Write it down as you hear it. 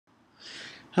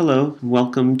Hello, and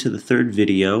welcome to the third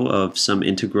video of Some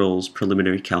Integrals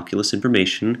Preliminary Calculus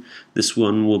Information. This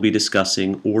one will be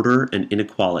discussing order and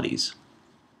inequalities.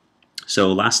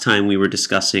 So last time we were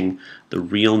discussing the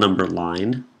real number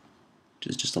line, which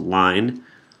is just a line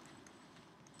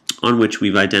on which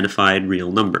we've identified real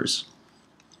numbers.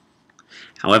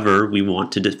 However, we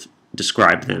want to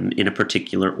describe them in a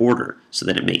particular order so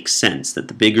that it makes sense that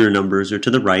the bigger numbers are to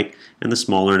the right and the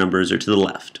smaller numbers are to the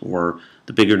left, or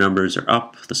the bigger numbers are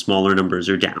up, the smaller numbers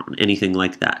are down. Anything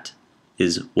like that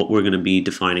is what we're going to be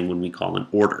defining when we call an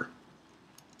order.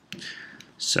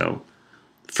 So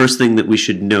the first thing that we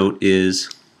should note is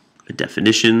a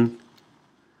definition.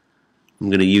 I'm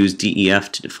going to use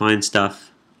DEF to define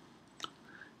stuff.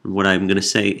 And what I'm going to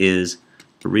say is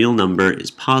a real number is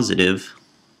positive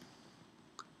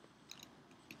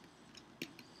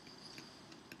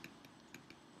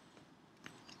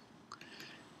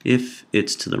if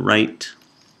it's to the right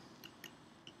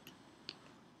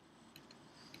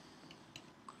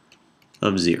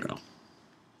of 0.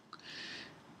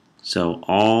 So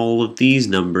all of these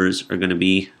numbers are going to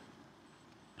be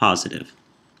positive.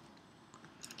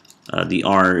 The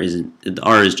R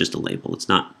is just a label. It's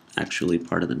not actually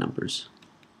part of the numbers.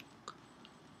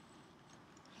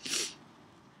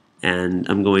 And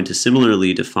I'm going to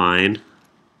similarly define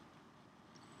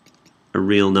a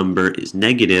real number is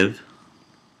negative.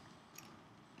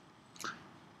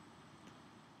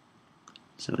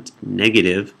 So it's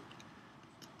negative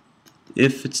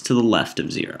if it's to the left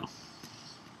of 0.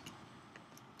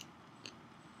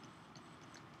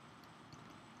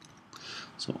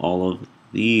 So all of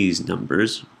these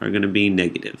numbers are going to be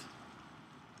negative.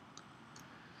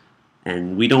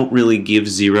 And we don't really give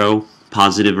 0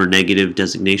 positive or negative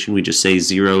designation. We just say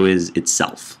 0 is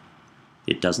itself.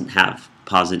 It doesn't have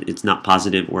positive, it's not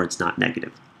positive or it's not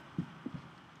negative.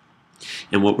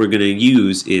 And what we're going to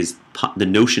use is the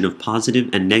notion of positive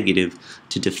and negative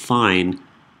to define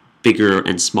bigger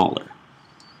and smaller,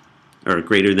 or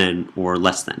greater than or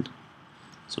less than.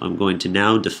 So I'm going to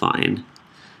now define,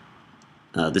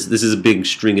 this is a big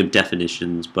string of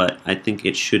definitions, but I think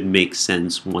it should make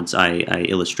sense once I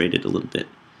illustrate it a little bit.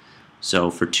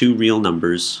 So for two real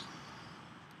numbers,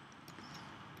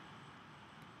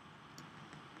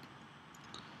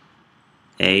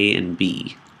 A and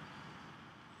B,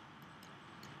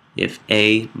 if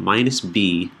A minus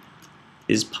B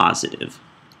is positive,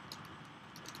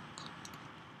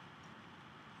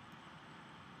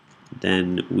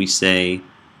 then we say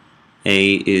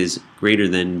A is greater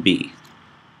than B.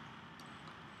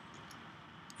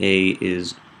 A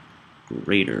is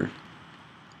greater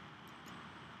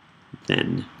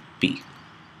than B.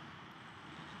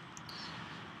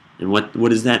 And what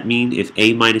does that mean? If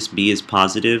A minus B is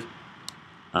positive,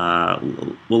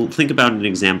 we'll think about an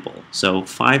example. So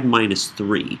 5 minus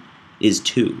 3 is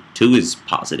 2. 2 is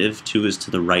positive. 2 is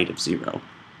to the right of 0.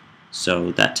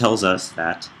 So that tells us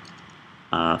that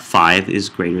 5 is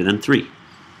greater than 3.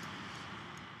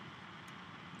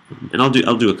 And I'll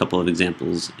do a couple of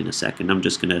examples in a second. I'm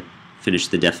just going to finish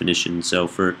the definition. So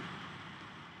for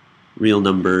real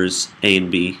numbers A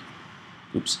and B,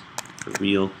 for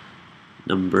real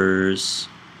numbers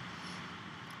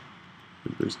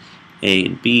A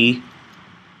and B,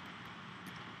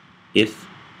 if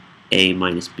A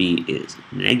minus B is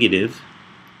negative,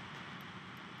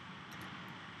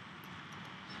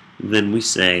 then we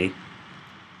say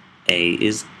A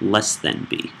is less than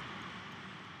B.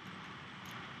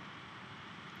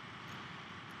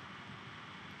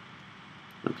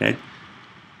 Okay?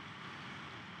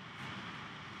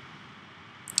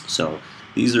 So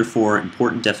these are four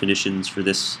important definitions for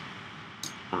this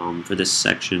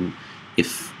section.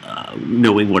 If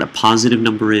knowing what a positive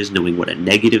number is, knowing what a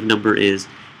negative number is,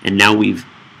 and now we've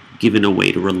given a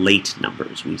way to relate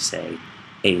numbers. We say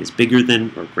A is bigger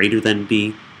than or greater than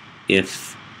B.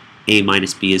 If A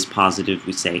minus B is positive,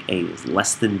 we say A is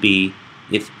less than B.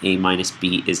 If A minus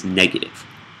B is negative.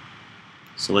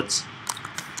 So let's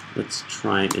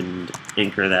try and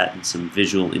anchor that in some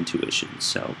visual intuition.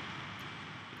 So,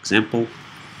 example,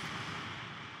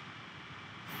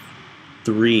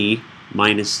 3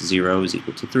 minus 0 is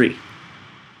equal to 3.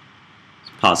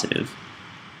 It's positive.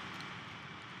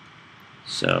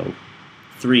 So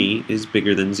 3 is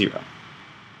bigger than 0.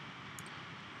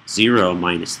 0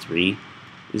 minus 3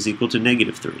 is equal to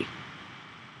negative 3,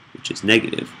 which is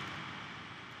negative.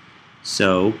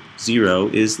 So 0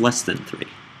 is less than 3.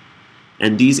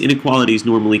 And these inequalities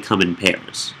normally come in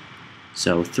pairs.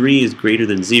 So 3 is greater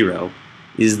than 0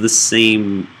 is the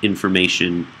same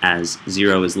information as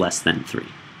 0 is less than 3.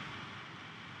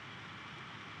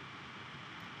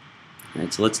 All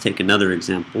right, so let's take another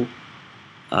example.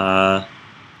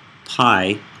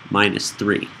 pi minus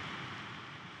 3.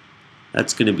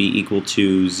 That's going to be equal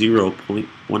to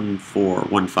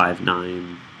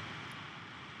 0.14159,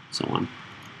 so on,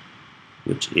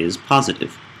 which is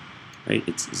positive, right?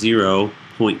 It's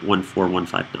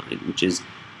 0.14159, which is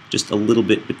just a little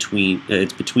bit between,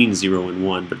 it's between 0 and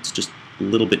 1, but it's just a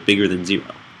little bit bigger than 0.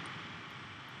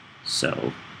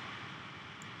 So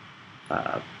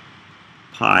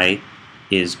pi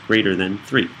is greater than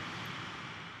 3.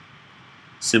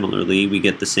 Similarly, we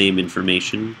get the same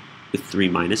information with 3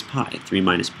 minus pi. 3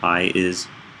 minus pi is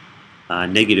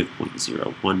negative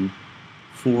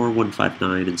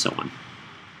 0.014159, and so on.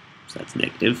 So that's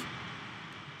negative.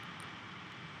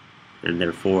 And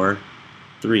therefore,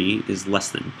 3 is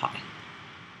less than pi.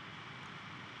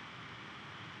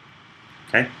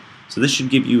 Okay, so this should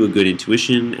give you a good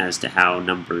intuition as to how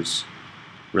numbers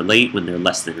relate when they're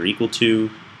less than or equal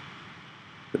to.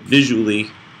 But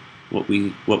visually, what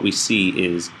we see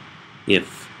is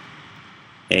if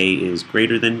A is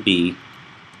greater than B,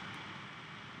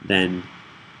 then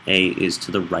A is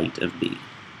to the right of B.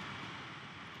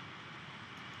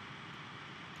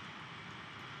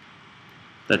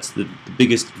 That's the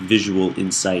biggest visual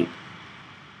insight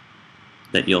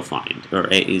that you'll find, or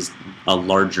A is a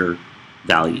larger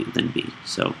value than B,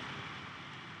 so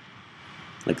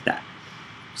like that.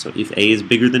 So if A is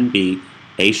bigger than B,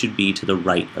 A should be to the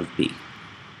right of B.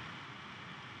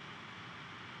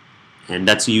 And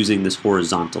that's using this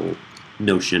horizontal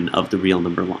notion of the real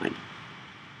number line.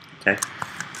 Okay?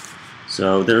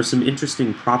 So there are some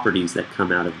interesting properties that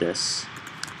come out of this.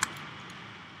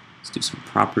 Let's do some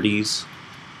properties.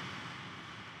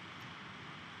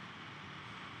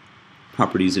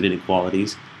 Properties of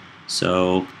inequalities.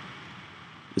 So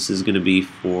this is going to be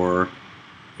for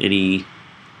any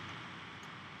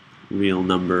real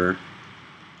number,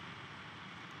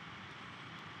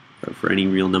 or for any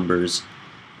real numbers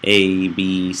A,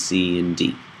 B, C, and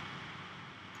D.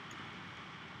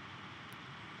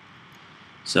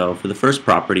 So for the first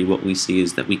property, what we see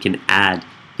is that we can add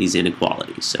these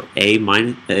inequalities. So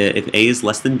if A is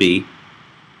less than B,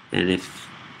 and if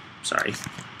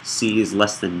C is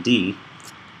less than D,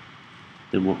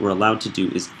 then what we're allowed to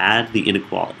do is add the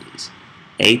inequalities.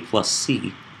 A plus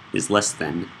C is less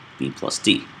than B plus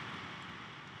D.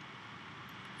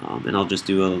 And I'll just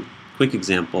do a quick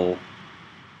example.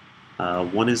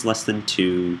 1 is less than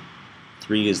 2,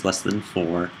 3 is less than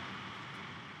 4.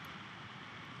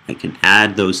 I can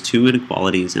add those two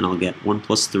inequalities and I'll get 1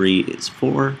 plus 3 is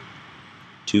 4,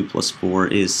 2 plus 4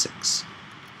 is 6.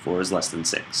 4 is less than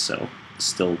 6, so it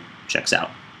still checks out.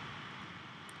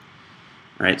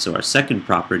 Alright, so our second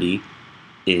property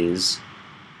is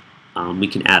we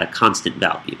can add a constant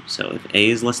value. So if A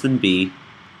is less than B,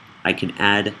 I can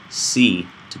add C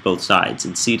to both sides,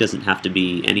 and C doesn't have to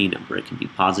be any number. It can be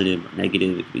positive or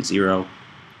negative, it can be 0.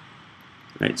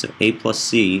 Right, so A plus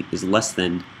C is less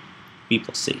than B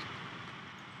plus C.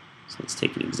 So let's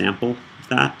take an example of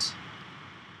that.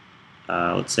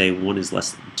 Let's say 1 is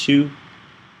less than 2,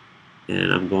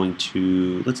 and I'm going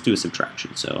to, let's do a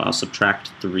subtraction. So I'll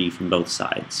subtract 3 from both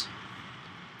sides.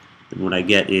 And what I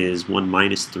get is 1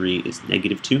 minus 3 is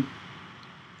negative 2.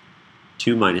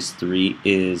 2 minus 3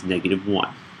 is negative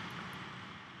 1.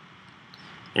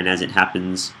 And as it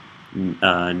happens,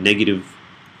 negative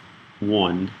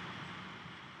 1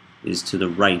 is to the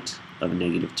right of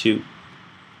negative 2.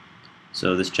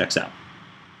 So this checks out.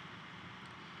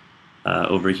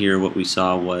 Over here, what we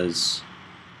saw was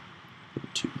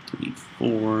 2, 3,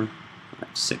 4, 5,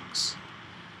 6.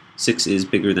 6 is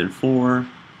bigger than 4,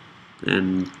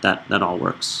 and that all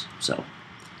works. So, all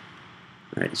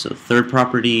right. So the third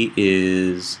property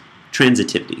is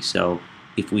transitivity. So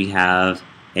if we have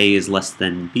A is less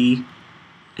than B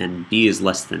and B is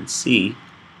less than C,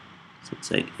 so let's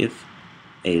say if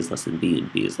A is less than B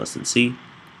and B is less than C,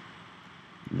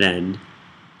 then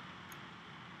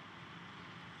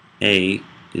A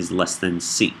is less than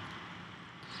C.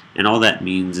 And all that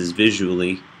means is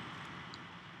visually,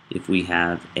 if we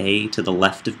have A to the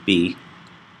left of B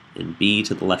and B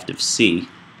to the left of C,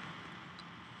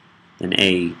 then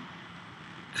A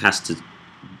has to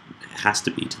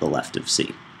be to the left of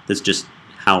C. That's just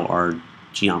how our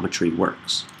geometry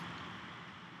works.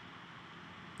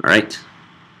 Alright,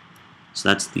 so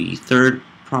that's the third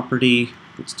property.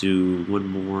 Let's do one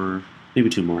more, maybe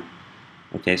two more.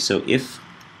 Okay, so if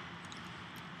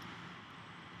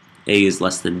A is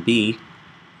less than B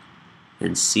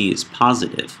and C is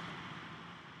positive,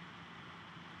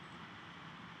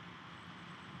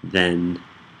 then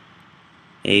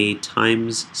A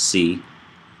times C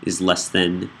is less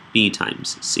than B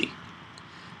times C.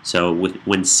 So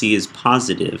when C is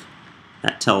positive,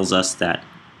 that tells us that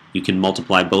you can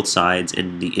multiply both sides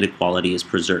and the inequality is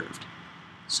preserved.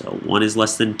 So 1 is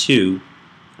less than 2,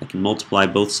 I can multiply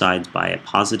both sides by a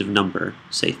positive number,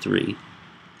 say 3.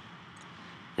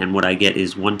 And what I get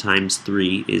is 1 times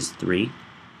 3 is 3,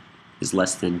 is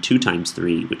less than 2 times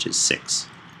 3, which is 6.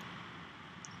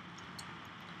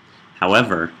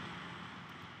 However,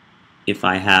 if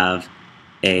I have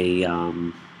a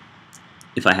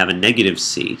negative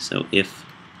c, so if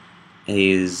a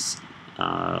is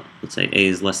let's say a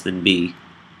is less than b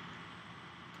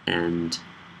and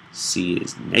c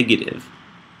is negative,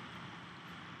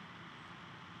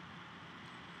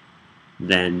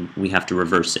 then we have to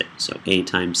reverse it. So a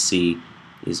times c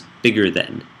is bigger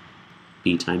than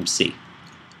b times c.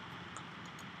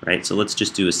 Right? So let's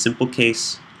just do a simple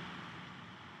case.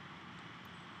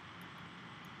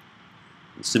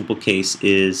 The simple case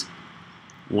is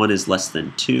 1 is less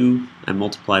than 2. I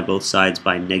multiply both sides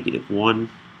by -1.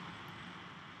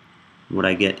 What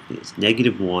I get is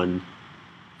 -1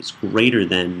 is greater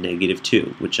than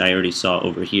 -2, which I already saw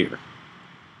over here.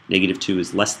 -2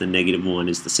 is less than -1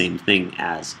 is the same thing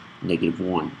as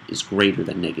 -1 is greater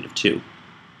than -2.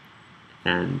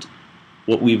 And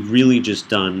what we've really just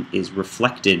done is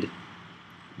reflected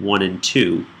 1 and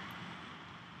 2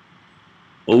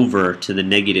 over to the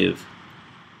negative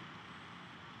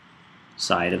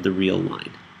side of the real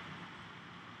line.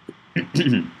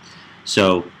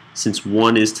 So since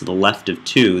 1 is to the left of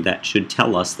 2, that should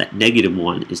tell us that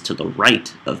 -1 is to the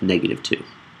right of -2.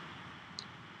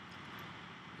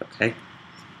 Okay?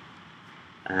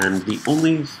 And the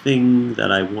only thing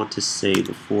that I want to say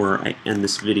before I end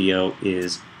this video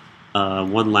is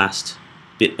one last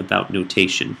bit about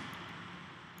notation.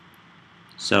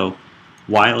 So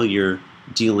while you're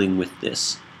dealing with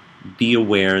this, be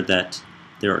aware that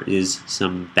there is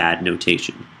some bad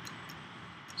notation.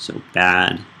 So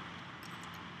bad,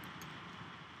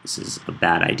 this is a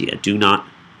bad idea. Do not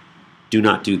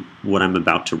do what I'm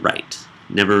about to write.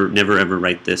 Never ever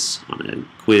write this on a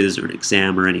quiz or an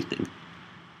exam or anything.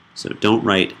 So don't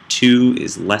write 2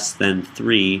 is less than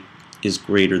 3 is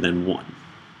greater than 1.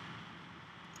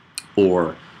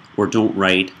 Or don't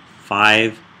write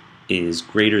 5 is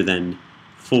greater than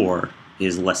 4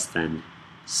 is less than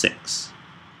 6.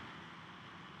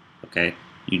 Okay?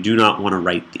 You do not want to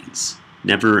write these.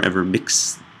 Never ever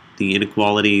mix the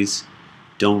inequalities.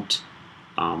 Don't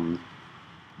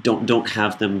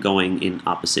have them going in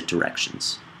opposite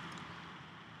directions.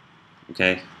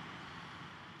 Okay?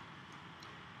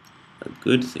 A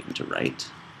good thing to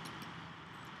write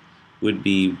would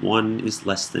be 1 is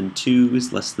less than 2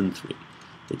 is less than 3.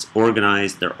 It's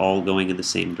organized, they're all going in the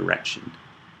same direction.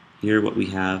 Here what we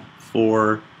have,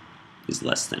 4 is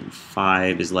less than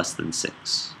 5 is less than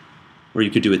 6. Or you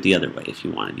could do it the other way if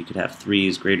you wanted. You could have 3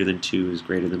 is greater than 2 is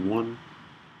greater than 1.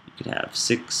 You could have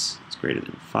 6 is greater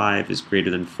than 5 is greater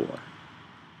than 4.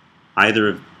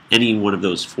 Any one of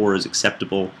those 4 is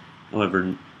acceptable.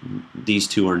 However, these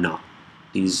two are not.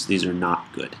 These are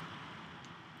not good.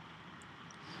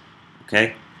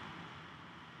 Okay?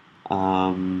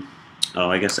 Oh,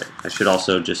 I guess I should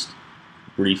also just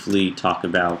briefly talk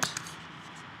about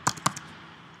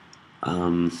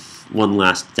one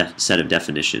last set of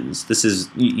definitions. This is,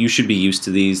 you should be used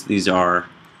to these. These are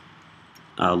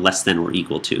less than or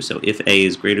equal to. So if A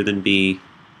is greater than B,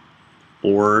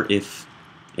 or if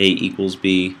A equals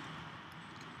B,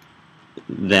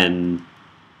 then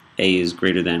A is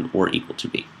greater than or equal to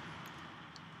B.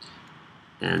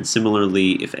 And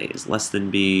similarly, if A is less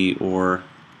than B, or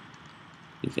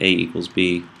if A equals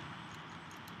B,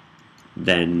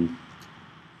 then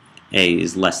A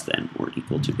is less than or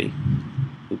equal to B.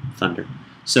 Oop, thunder.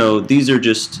 So these are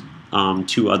just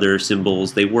two other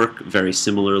symbols. They work very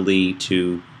similarly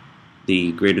to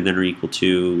the greater than or equal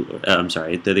to,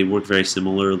 they work very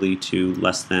similarly to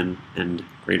less than and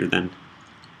greater than,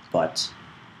 but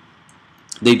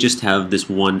they just have this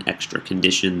one extra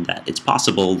condition that it's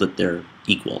possible that they're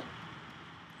equal.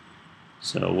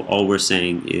 So all we're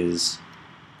saying is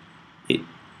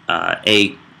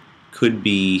A could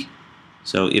be,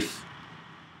 so if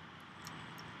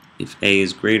A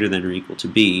is greater than or equal to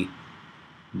B,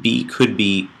 B could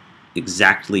be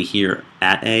exactly here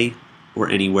at A or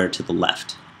anywhere to the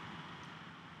left.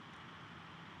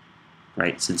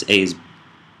 Right? Since A is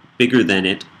bigger than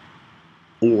it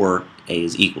or A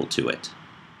is equal to it.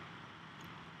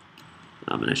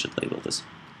 And I should label this.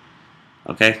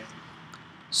 Okay?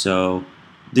 So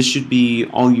this should be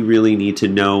all you really need to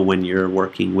know when you're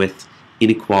working with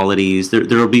inequalities. There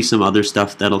will be some other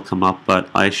stuff that'll come up, but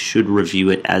I should review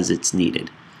it as it's needed.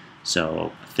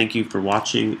 So thank you for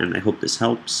watching, and I hope this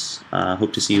helps.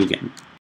 Hope to see you again.